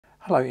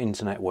Hello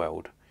Internet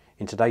world.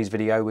 In today's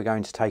video we're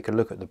going to take a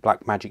look at the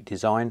Blackmagic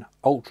Design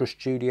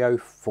UltraStudio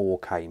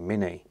 4K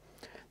Mini.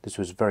 This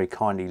was very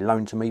kindly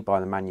loaned to me by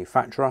the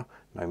manufacturer.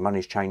 No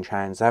money's changed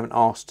hands. They haven't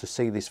asked to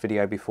see this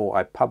video before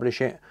I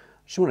publish it.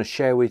 I just want to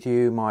share with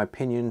you my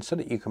opinion so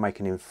that you can make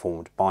an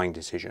informed buying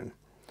decision.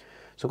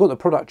 So I've got the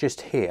product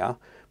just here.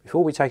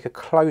 Before we take a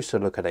closer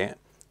look at it,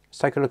 let's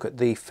take a look at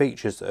the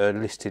features that are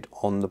listed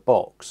on the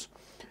box.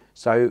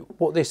 So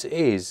what this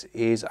is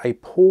a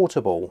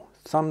portable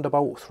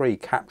Thunderbolt 3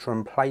 capture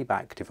and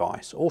playback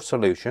device or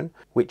solution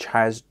which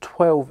has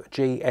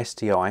 12G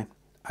SDI,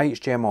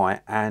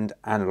 HDMI and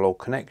analog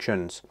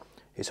connections.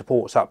 It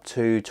supports up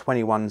to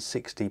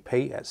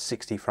 2160p at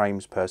 60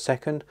 frames per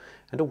second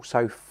and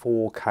also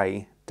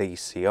 4K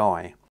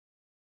DCI.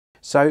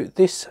 So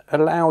this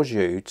allows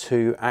you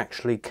to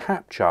actually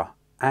capture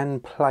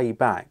and play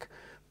back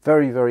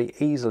very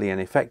easily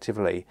and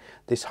effectively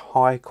this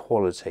high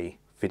quality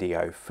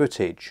video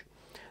footage.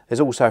 There's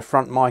also a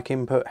front mic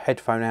input,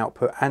 headphone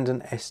output and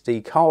an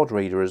SD card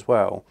reader as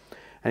well,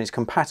 and it's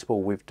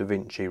compatible with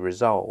DaVinci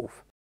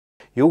Resolve.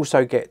 You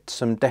also get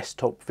some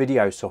desktop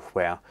video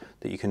software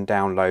that you can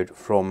download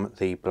from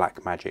the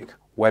Blackmagic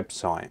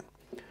website.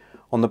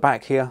 On the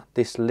back here,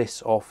 this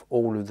lists off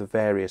all of the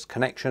various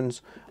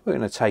connections. We're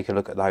going to take a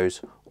look at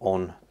those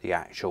on the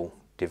actual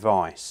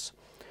device.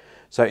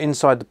 So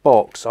inside the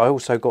box I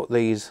also got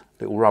these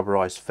little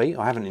rubberized feet.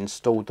 I haven't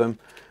installed them,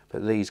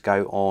 but these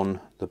go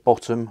on the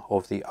bottom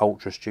of the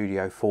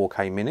UltraStudio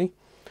 4K Mini.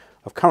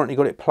 I've currently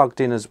got it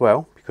plugged in as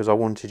well because I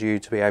wanted you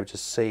to be able to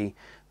see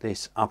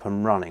this up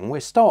and running.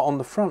 We'll start on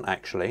the front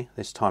actually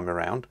this time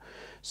around.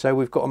 So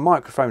we've got a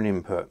microphone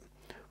input,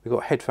 we've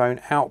got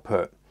headphone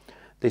output.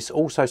 This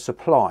also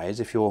supplies,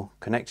 if you're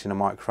connecting a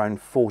microphone,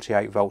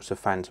 48 volts of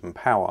phantom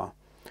power.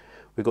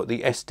 We've got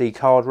the SD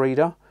card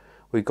reader.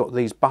 We've got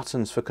these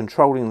buttons for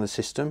controlling the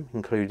system,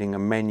 including a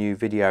menu,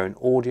 video and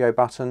audio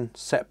button,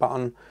 set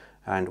button,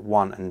 and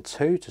 1 and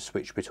 2 to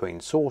switch between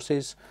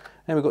sources.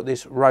 Then we've got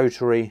this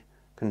rotary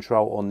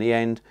control on the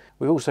end.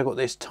 We've also got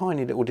this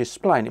tiny little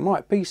display, and it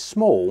might be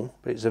small,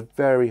 but it's a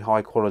very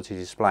high quality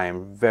display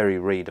and very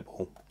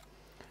readable.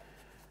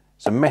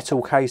 Some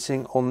metal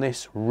casing on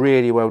this,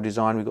 really well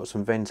designed. We've got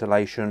some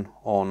ventilation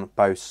on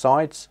both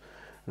sides.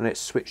 And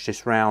let's switch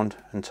this round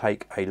and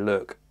take a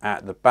look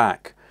at the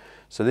back.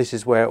 So this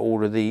is where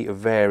all of the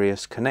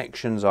various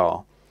connections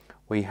are.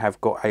 We have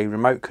got a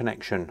remote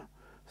connection,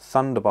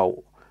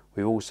 Thunderbolt.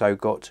 We've also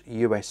got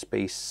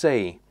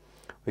USB-C.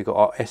 We've got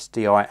our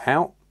SDI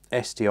out,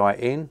 SDI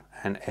in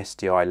and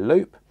SDI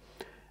loop,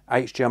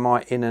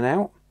 HDMI in and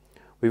out.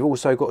 We've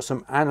also got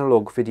some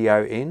analog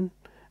video in,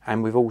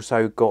 and we've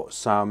also got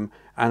some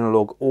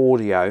analog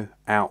audio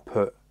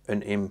output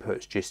and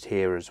inputs just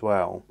here as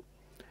well.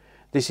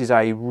 This is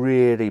a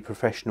really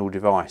professional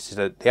device.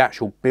 The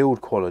actual build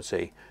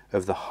quality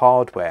of the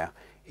hardware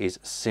is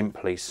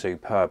simply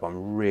superb.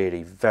 I'm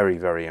really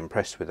very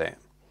impressed with it.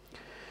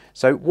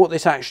 So what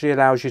this actually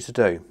allows you to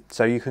do,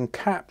 so you can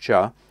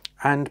capture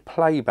and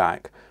play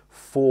back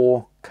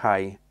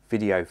 4K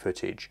video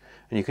footage,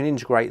 and you can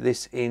integrate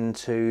this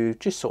into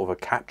just sort of a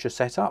capture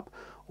setup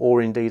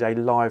or indeed a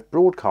live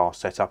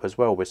broadcast setup as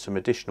well with some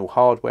additional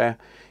hardware.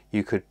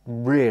 You could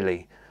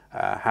really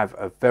have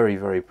a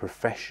very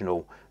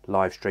professional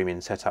live streaming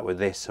setup with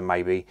this and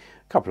maybe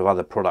a couple of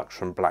other products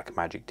from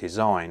Blackmagic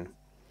Design.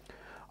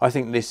 I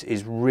think this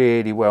is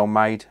really well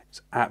made.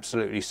 It's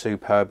absolutely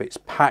superb. It's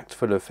packed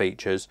full of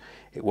features.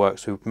 It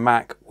works with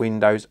Mac,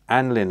 Windows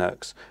and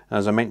Linux. And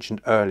as I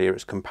mentioned earlier,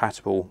 it's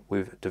compatible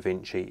with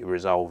DaVinci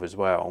Resolve as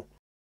well.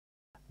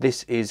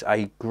 This is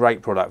a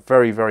great product,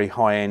 very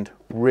high end,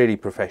 really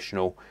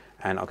professional,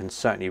 and I can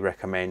certainly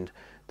recommend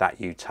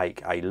that you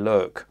take a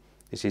look.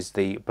 This is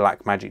the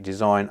Blackmagic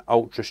Design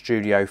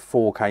UltraStudio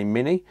 4K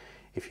Mini.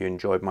 If you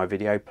enjoyed my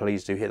video,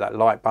 please do hit that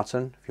like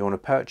button. If you want to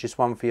purchase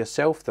one for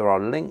yourself, there are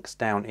links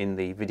down in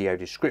the video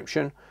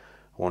description.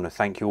 I want to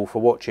thank you all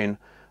for watching.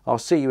 I'll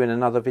see you in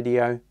another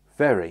video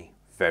very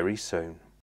soon.